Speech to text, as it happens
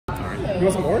You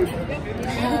want some orange?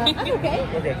 Okay.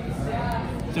 Okay.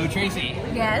 So Tracy.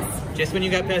 Yes. Just when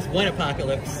you got past one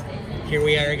apocalypse, here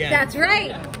we are again. That's right.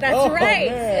 That's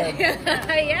right. Man.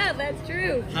 Yeah, that's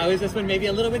true. How is this one maybe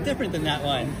a little bit different than that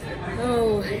one?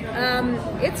 Oh,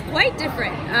 it's quite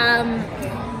different.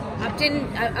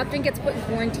 Upton gets put in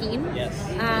quarantine. Yes.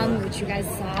 Which you guys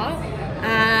saw.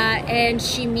 And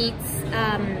she meets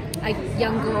a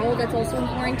young girl that's also in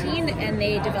quarantine, and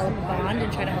they develop a bond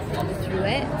and try to help each other through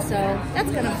it. So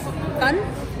that's kind of fun.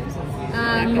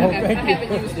 Thank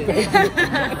you.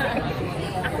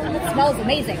 It smells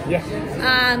amazing. Yeah.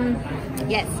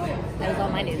 Yes, that is all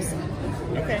my news.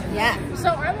 Okay. Yeah. So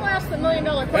I will ask the $1 million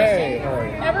question. Hey, all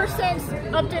right. Ever since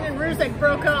Upton and Ruzek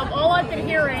broke up, all I've been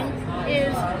hearing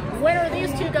is, when are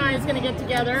these two guys going to get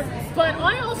together? But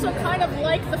I also kind of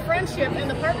like the friendship and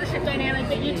the partnership dynamic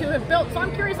that you two have built. So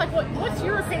I'm curious, like, what's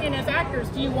your opinion as actors?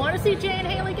 Do you want to see Jay and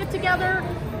Haley get together?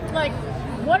 Like,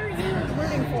 what are you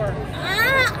rooting for?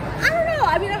 I don't know.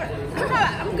 I mean,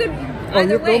 I'm good. Oh, Either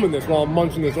you're way. filming this while I'm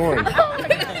munching this orange.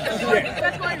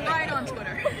 That's going right on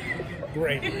Twitter.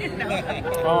 Great. I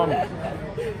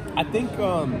think,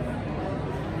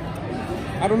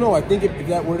 I don't know. I think if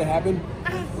that were to happen,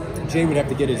 Jay would have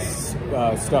to get his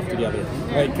stuff together,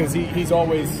 right? Because he's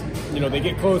always, you know, they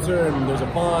get closer and there's a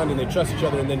bond and they trust each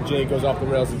other, and then Jay goes off the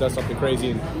rails and does something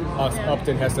crazy, and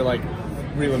Upton has to like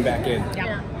reel him back in.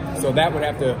 Yeah. So that would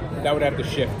have to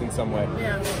shift in some way.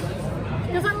 Yeah.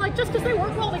 Because I'm like, just because they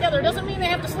work well together doesn't mean they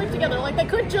have to sleep together. Like, they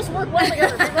could just work well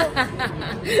together.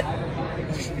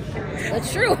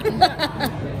 That's true.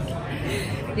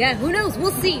 Yeah, who knows?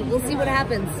 We'll see. We'll see what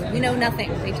happens. We know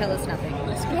nothing. They tell us nothing.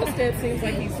 Spellstead seems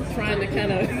like he's trying to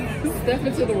kind of step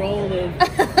into the role of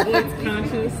Voight's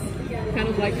conscious, kind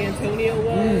of like Antonio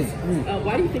was.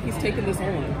 Why do you think he's taking this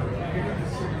on?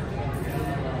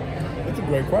 That's a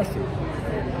great question.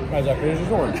 As I finish this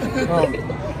orange.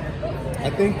 I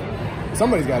think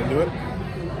somebody's got to do it.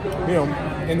 You know,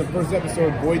 in the first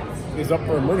episode, Voight is up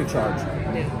for a murder charge.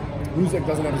 Yeah. Ruzek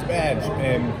doesn't have his badge,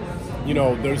 and you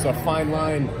know, there's a fine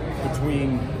line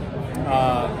between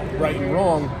right and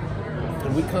wrong,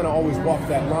 and we kind of always walk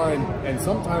that line, and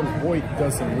sometimes Voight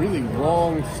does some really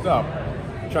wrong stuff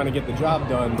trying to get the job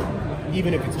done,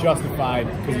 even if it's justified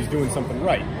because he's doing something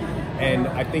right. And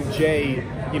I think Jay,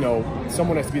 you know,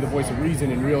 someone has to be the voice of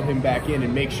reason and reel him back in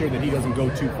and make sure that he doesn't go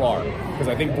too far, because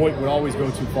I think Voight would always go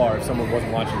too far if someone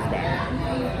wasn't watching his back.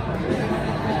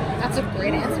 That's a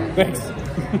great answer. Thanks.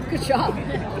 Good job.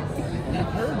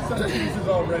 I've heard some pieces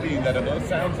already that it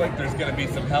sounds like there's going to be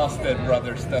some Halstead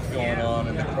Brothers stuff going on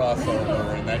in the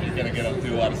crossover, and that you're going to get to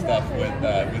do a lot of stuff with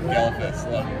Gelfus.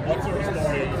 What sort of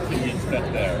story can we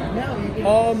expect there?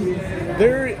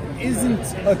 There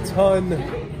isn't a ton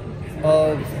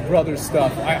of brother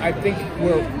stuff. I think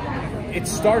it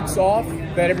starts off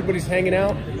that everybody's hanging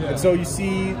out, and so you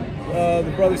see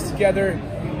the brothers together,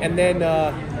 and then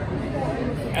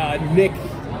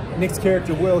Nick's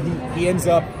character Will, he ends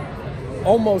up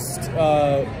almost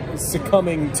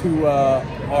succumbing to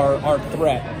our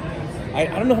threat. I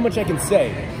don't know how much I can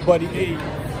say, but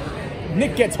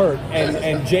Nick gets hurt,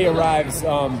 and Jay arrives.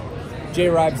 Jay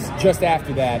arrives just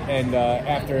after that, and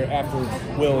after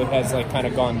Will, it has like kind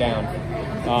of gone down.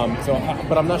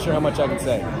 But I'm not sure how much I can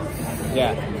say.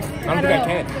 Yeah, I don't think I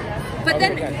can. But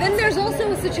then there's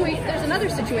also a situation. There's another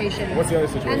situation. What's the other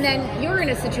situation? And then you're in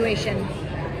a situation.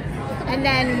 And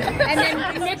then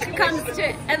Nick comes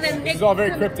to, and then Nick. It's all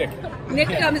very cryptic. Nick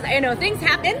comes. I know things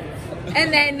happen,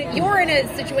 and then you're in a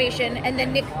situation, and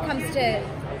then Nick comes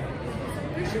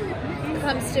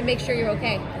to make sure you're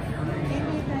okay.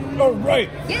 Oh right.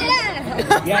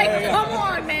 Yeah. Yeah. Come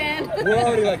on, man. We're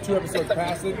already like 2 episodes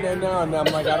past it now, and I'm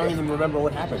like, I don't even remember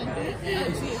what happened.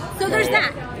 So there's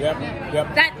that.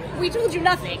 Yep. That we told you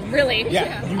nothing, really.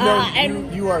 Yeah, you know,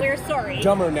 and you are we're sorry.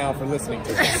 dumber now for listening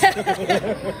to this.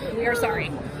 We are sorry.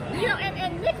 You know,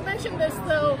 and Nick mentioned this,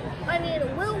 though. I mean,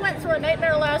 Will went through a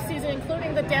nightmare last season,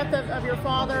 including the death of your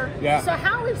father. Yeah. So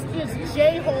how is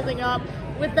Jay holding up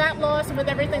with that loss and with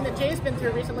everything that Jay's been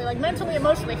through recently? Like, mentally,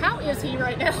 emotionally, how is he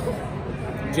right now?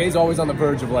 Jay's always on the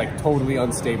verge of like totally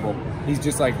unstable. He's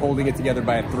just like holding it together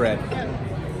by a thread.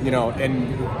 You know, and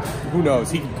who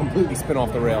knows, he can completely spin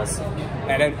off the rails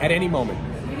at any moment.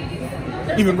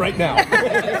 Even right now.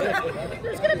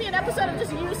 There's going to be an episode of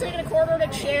just you sitting in a corner in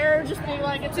a chair, just being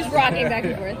like, it's just Rocking back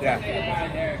and forth. Yeah.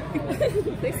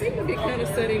 They seem to be kind of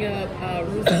setting up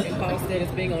Ruzek and Halstead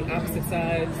as being on opposite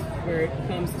sides where it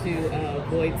comes to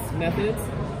Voight's methods.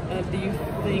 Do you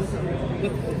think,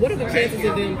 what are the chances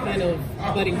of them kind of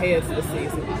butting heads this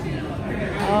season?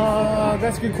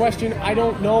 That's a good question. I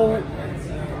don't know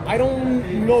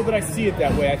that I see it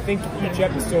that way. I think each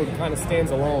episode kind of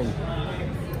stands alone.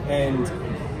 and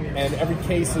every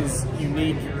case is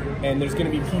unique. And there's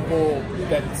going to be people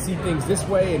that see things this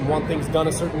way and want things done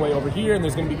a certain way over here, and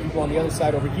there's going to be people on the other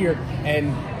side over here,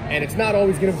 and it's not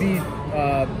always going to be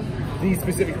these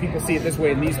specific people see it this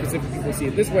way and these specific people see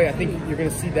it this way. I think you're going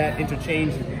to see that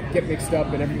interchange, get mixed up,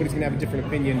 and everybody's going to have a different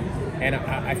opinion. And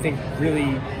I think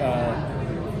really,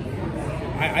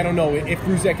 I don't know, if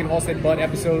Ruzek and Halstead butt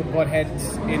heads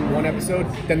in one episode,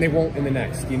 then they won't in the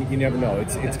next. You never know.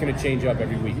 It's going to change up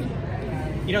every week.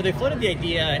 You know, they floated the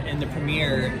idea in the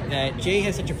premiere that Jay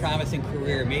has such a promising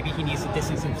career, maybe he needs to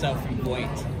distance himself from Voight.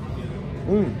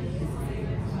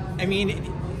 I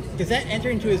mean, does that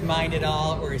enter into his mind at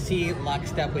all, or is he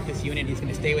locked up with this unit? He's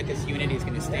going to stay with this unit, he's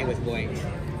going to stay with Voight?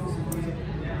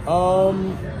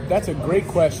 That's a great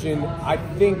question. I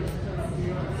think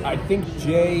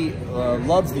Jay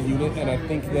loves the unit, and I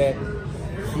think that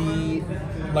he,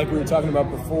 like we were talking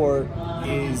about before,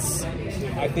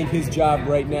 I think his job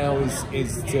right now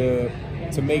is to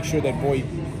make sure that Voight,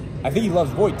 I think he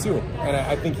loves Voight too, and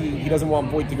I think he doesn't want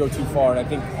Voight to go too far, and I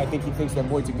think he thinks that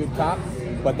Voight's a good cop,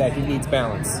 but that he needs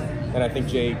balance, and I think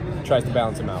Jay tries to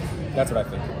balance him out. That's what I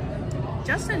think.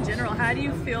 Just in general, how do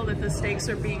you feel that the stakes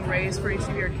are being raised for each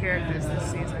of your characters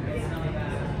this season?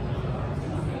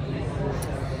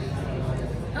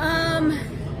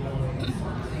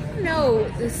 No, I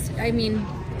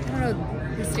don't know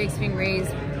the stakes being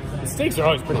raised. The stakes are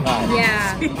always pretty high.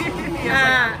 Yeah.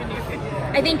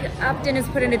 I think Upton is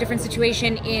put in a different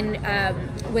situation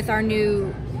with our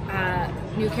new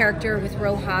character with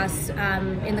Rojas.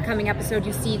 In the coming episode,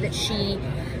 you see that she,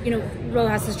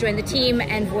 Rojas has joined the team,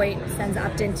 and Voight sends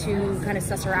Upton to kind of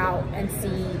suss her out and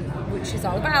see what she's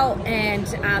all about. And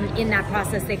in that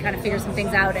process, they kind of figure some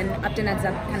things out, and Upton ends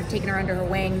up kind of taking her under her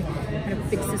wing, kind of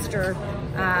big sister.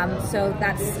 So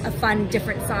that's a fun,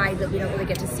 different side that we don't really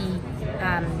get to see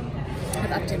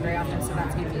of Upton very often. So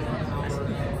that's going to be awesome.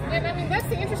 And I mean, that's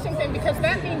the interesting thing, because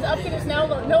that means Upton is now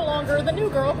no longer the new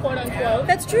girl, quote unquote.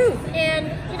 That's true.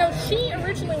 And, she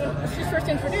originally, when she was first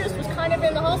introduced, was kind of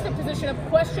in the Halstead position of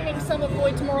questioning some of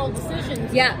Voight's moral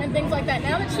decisions and things like that.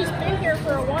 Now that she's been here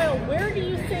for a while, where do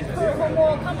you think her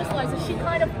moral compass lies? Has she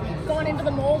kind of gone into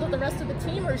the mold of the rest of the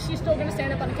team, or is she still going to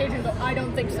stand up on occasion and go, I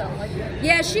don't think so?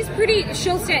 She's pretty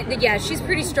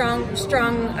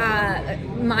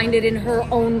strong-minded in her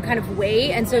own kind of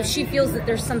way, and so if she feels that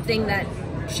there's something that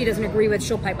she doesn't agree with,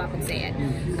 she'll pipe up and say it.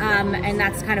 And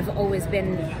that's kind of always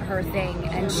been her thing.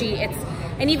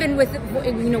 And even with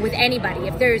anybody,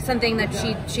 if there's something that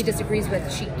she disagrees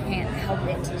with, she can't help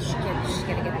it. She's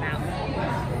gonna get it out.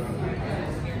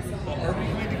 Are we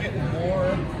going to get more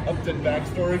Upton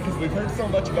backstory? Because we've heard so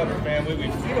much about her family.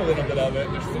 We've seen a little bit of it.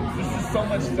 There's so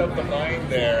much stuff to mine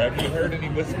there. Have you heard any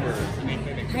whispers?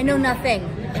 Anything? I know nothing.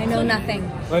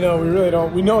 I know, we really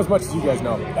don't. We know as much as you guys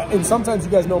know. And sometimes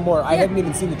you guys know more. I hadn't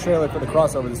even seen the trailer for the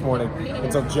crossover this morning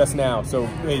until just now. So,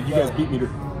 hey, you guys beat me to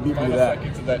that.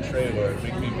 Seconds of that trailer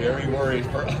make me very worried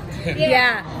for Upton.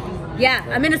 Yeah,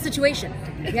 I'm in a situation.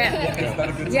 Yeah.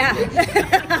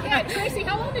 Tracy,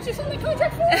 how long did you sign the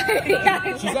contract for?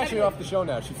 She's actually off the show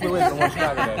now. She flew in from one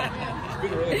Chicago day. She's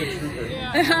been a really good trooper.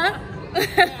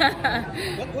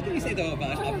 What can you say though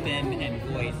about Upton and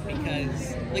Voight?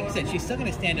 Because, like you said, she's still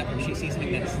going to stand up when she sees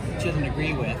something that she doesn't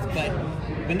agree with. But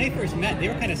when they first met, they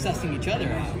were kind of sussing each other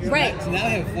out. Right. So now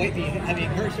have Voight having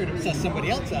her sort of suss somebody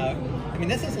else out. I mean,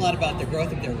 this is a lot about the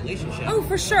growth of their relationship. Oh,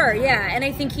 for sure, yeah. And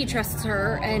I think he trusts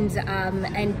her, and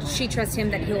she trusts him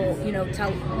that he'll,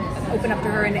 open up to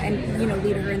her and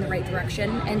lead her in the right direction.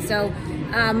 And so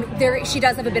she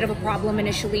does have a bit of a problem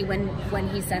initially when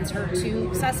he sends her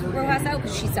to suss Rojas out,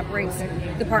 because he separates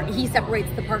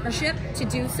the partnership to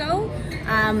do so.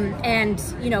 And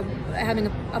having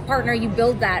a partner, you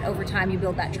build that over time. You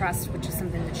build that trust, which is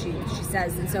something that she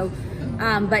says. And so,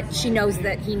 but she knows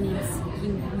that we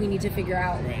need to figure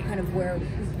out kind of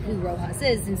who Rojas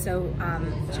is, and so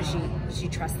she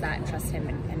trusts that and trusts him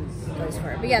and goes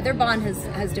for it. But yeah, their bond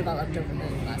has developed over the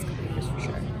last couple of years for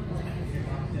sure.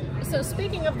 So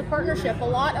speaking of the partnership, a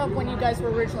lot of when you guys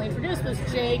were originally introduced was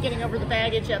Jay getting over the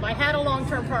baggage of, I had a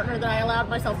long-term partner that I allowed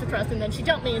myself to trust, and then she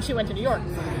dumped me and she went to New York.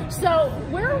 So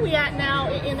where are we at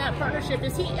now in that partnership?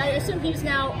 I assume he's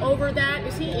now over that?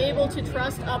 Is he able to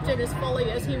trust Upton as fully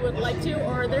as he would like to,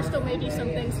 or are there still maybe some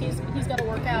things he's got to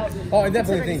work out? Oh, I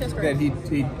definitely think that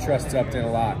he trusts Upton a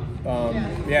lot.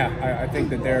 I think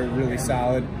that they're really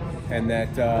solid, and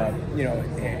that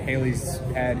Haley's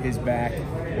had his back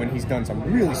when he's done some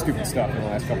really stupid stuff in the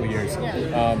last couple of years.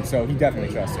 So he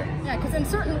definitely trusts her. Yeah, because in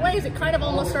certain ways it kind of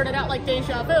almost started out like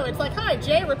deja vu. It's like, hi,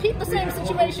 Jay, repeat the same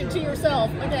situation to yourself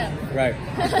again. Right.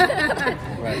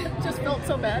 Just felt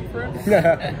so bad for him.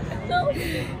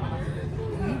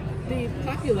 The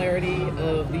popularity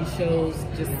of these shows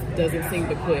just doesn't seem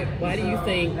to quit. Why do you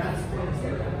think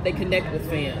they connect with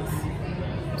fans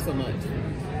so much?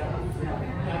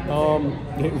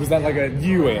 Was that like a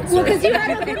you answer? Well, because you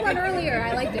had a good one earlier.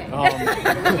 I liked it.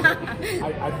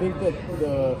 I think that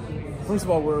first of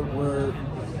all, we're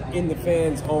in the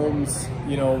fans' homes,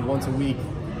 you know, once a week,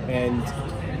 and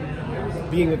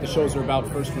being that the shows are about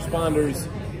first responders,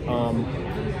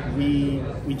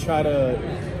 we try to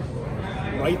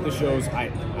write the shows.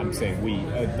 I'm saying we,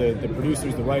 the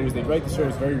producers, the writers, they write the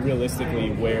shows very realistically,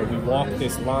 where we walk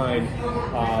this line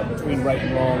between right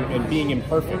and wrong and being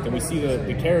imperfect, and we see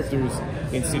the characters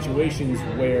in situations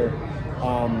where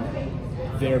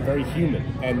they're very human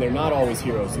and they're not always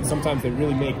heroes, and sometimes they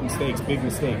really make mistakes, big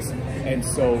mistakes, and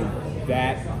so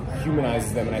that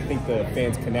humanizes them, and I think the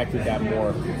fans connect with that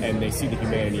more, and they see the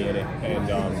humanity in it,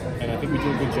 and I think we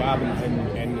do a good job,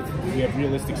 and we have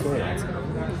realistic storylines.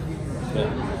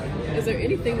 Yeah. Is there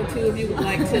anything the two of you would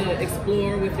like to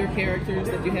explore with your characters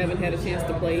that you haven't had a chance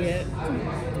to play yet?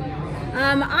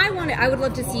 I would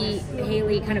love to see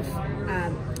Haley kind of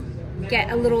get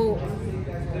a little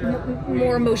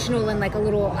more emotional and like a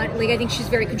little like, I think she's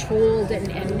very controlled, and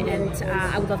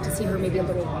I would love to see her maybe a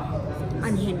little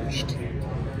unhinged.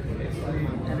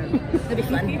 That'd be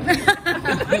fun.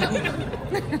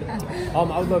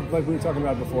 I would love, like we were talking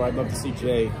about before, I'd love to see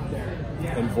Jay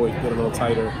and Voight get a little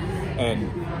tighter and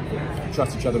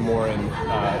trust each other more, and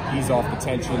ease off the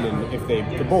tension, and if they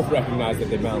could both recognize that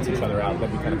they balance each other out,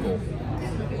 that'd be kind of cool.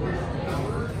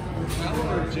 How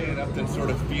are Jay and Upton sort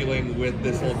of feeling with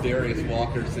this whole Darius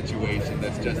Walker situation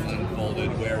that's just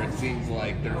unfolded, where it seems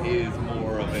like there is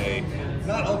more of a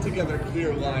not altogether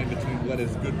clear line between what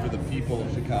is good for the people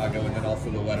of Chicago and then also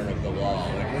the letter of the law?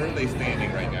 Like, where are they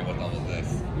standing right now with all of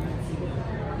this?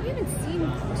 We haven't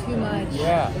seen too much.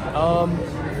 Yeah,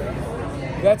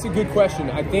 that's a good question.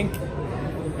 I think,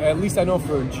 at least I know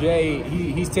for Jay,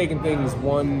 he's taking things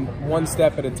one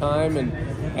step at a time, and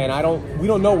we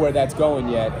don't know where that's going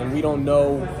yet, and we don't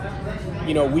know,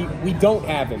 you know, we don't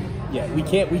have him yet. We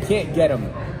can't get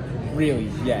him really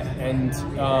yet, and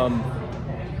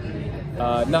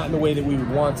not in the way that we would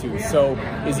want to. So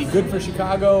is he good for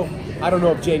Chicago? I don't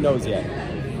know if Jay knows yet.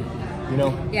 You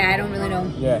know? Yeah, I don't really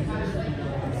know. Yeah.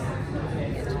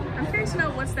 I'm curious to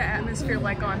know what's the atmosphere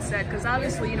like on set, because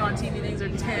obviously, you know, on TV things are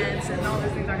tense and all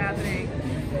these things are happening.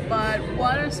 But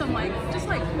what are some just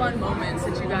fun moments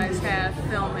that you guys have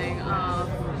filming,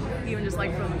 even just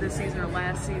like from this season or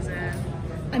last season?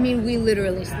 I mean, we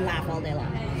literally laugh all day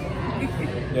long.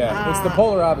 Yeah, it's the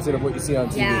polar opposite of what you see on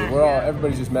TV. Yeah.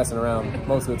 Everybody's just messing around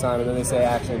most of the time, and then they say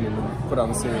action and then put on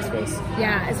the serious face.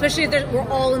 Yeah, especially if we're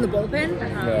all in the bullpen.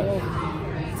 Yeah.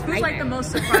 Who's like the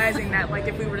most surprising that, like,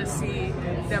 if we were to see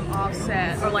them off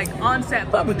set or like on set,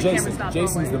 but the camera stopped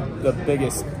Jason's the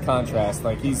biggest contrast.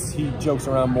 Like he jokes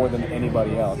around more than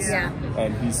anybody else. Yeah.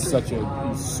 And he's so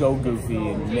goofy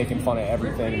and making fun of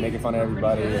everything and making fun of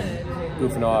everybody and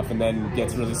goofing off, and then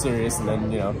gets really serious, and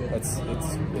then, you know, it's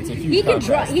a huge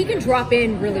contrast. He can drop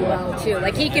in really well too.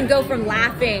 Like he can go from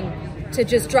laughing to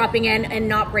just dropping in and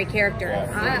not break character.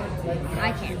 Yeah.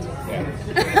 I can't.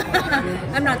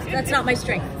 Yeah. I'm not. That's not my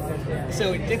strength.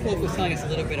 So Dick Wolf was telling us a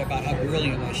little bit about how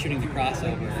grueling it was shooting the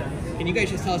crossover. Can you guys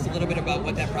just tell us a little bit about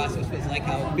what that process was like,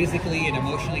 how physically and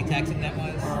emotionally taxing that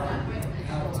was?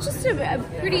 It's just a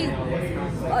pretty,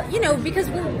 you know, because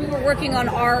we were working on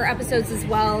our episodes as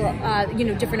well, you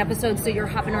know, different episodes, so you're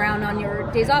hopping around on your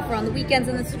days off or on the weekends,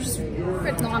 and it's just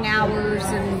long hours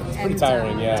and pretty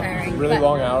tiring, tiring. Really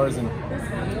long hours, and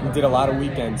we did a lot of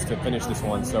weekends to finish this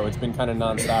one, so it's been kind of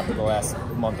nonstop for the last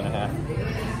month and a half.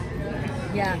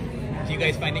 Yeah. Do you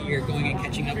guys find that you're going and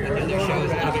catching up with other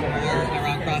shows a little bit more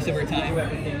around crossover time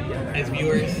as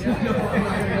viewers?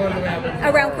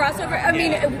 Around crossover, I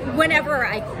mean, whenever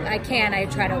I can, I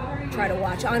try to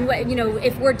watch. On what, you know,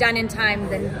 if we're done in time,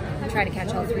 then I try to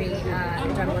catch all three.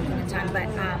 Done working in time, but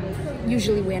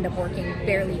usually we end up working,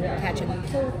 barely catching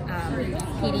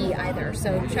PD either.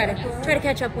 So try to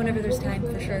catch up whenever there's time,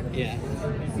 for sure. Yeah.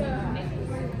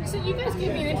 So you guys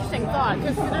gave me an interesting thought,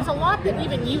 because there's a lot that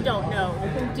even you don't know.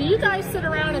 Do you guys sit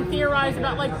around and theorize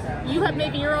about, like, you have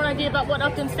maybe your own idea about what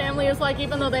Upton's family is like,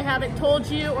 even though they haven't told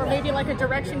you, or maybe like a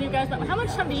direction you guys, but how much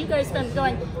time do you guys spend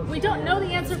going, we don't know the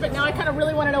answer, but now I kind of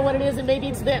really want to know what it is, and maybe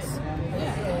it's this?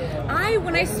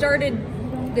 When I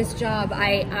started this job,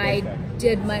 I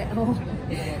did my own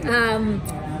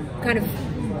kind of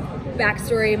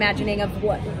backstory imagining of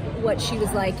what she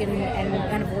was like, and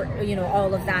kind of, you know,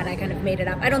 all of that. I kind of made it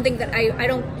up. I don't think that I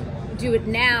don't do it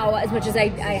now as much as I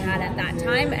had at that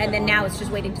time, and then now it's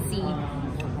just waiting to see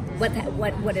what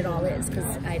it all is, because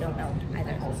I don't know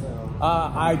either.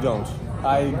 I don't.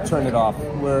 I turn it off.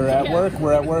 We're at work,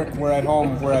 we're at work, we're at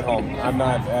home, we're at home. I'm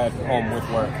not at home with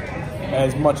work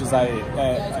as much as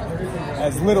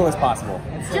as little as possible.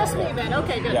 Just me then.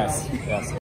 Okay, good. Yes.